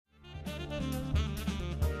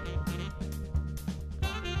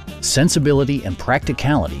Sensibility and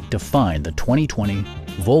practicality define the 2020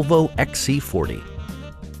 Volvo XC40.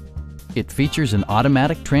 It features an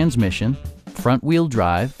automatic transmission, front-wheel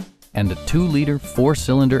drive, and a 2-liter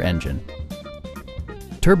 4-cylinder engine.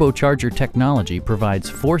 Turbocharger technology provides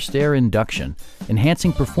forced air induction,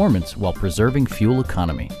 enhancing performance while preserving fuel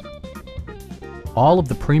economy. All of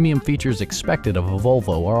the premium features expected of a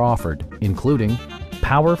Volvo are offered, including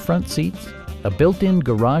power front seats, a built-in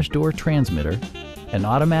garage door transmitter, an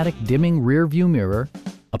automatic dimming rear view mirror,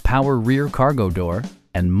 a power rear cargo door,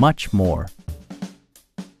 and much more.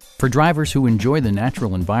 For drivers who enjoy the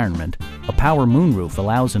natural environment, a power moonroof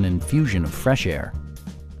allows an infusion of fresh air.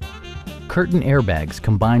 Curtain airbags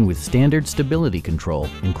combine with standard stability control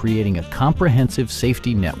in creating a comprehensive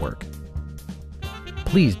safety network.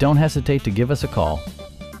 Please don't hesitate to give us a call.